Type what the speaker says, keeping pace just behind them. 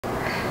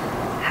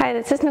Hi,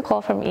 this is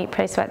Nicole from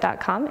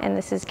eatpraysweat.com, and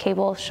this is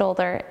cable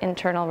shoulder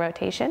internal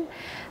rotation.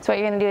 So what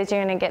you're going to do is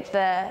you're going to get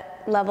the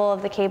level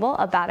of the cable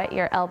about at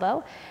your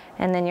elbow,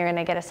 and then you're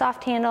going to get a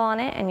soft handle on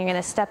it, and you're going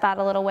to step out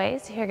a little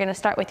ways. You're going to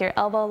start with your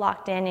elbow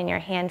locked in and your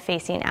hand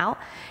facing out.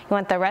 You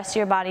want the rest of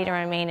your body to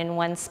remain in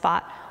one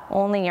spot.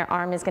 Only your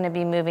arm is going to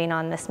be moving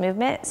on this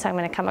movement. So I'm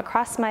going to come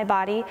across my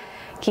body,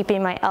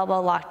 keeping my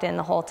elbow locked in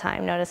the whole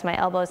time. Notice my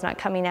elbow is not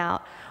coming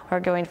out or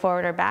going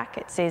forward or back.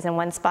 It stays in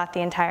one spot the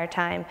entire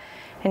time,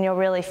 and you'll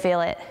really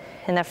feel it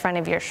in the front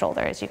of your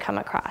shoulder as you come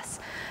across.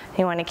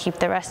 You want to keep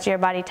the rest of your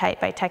body tight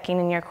by tucking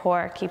in your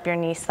core, keep your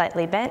knees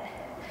slightly bent,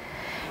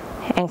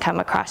 and come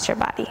across your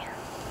body.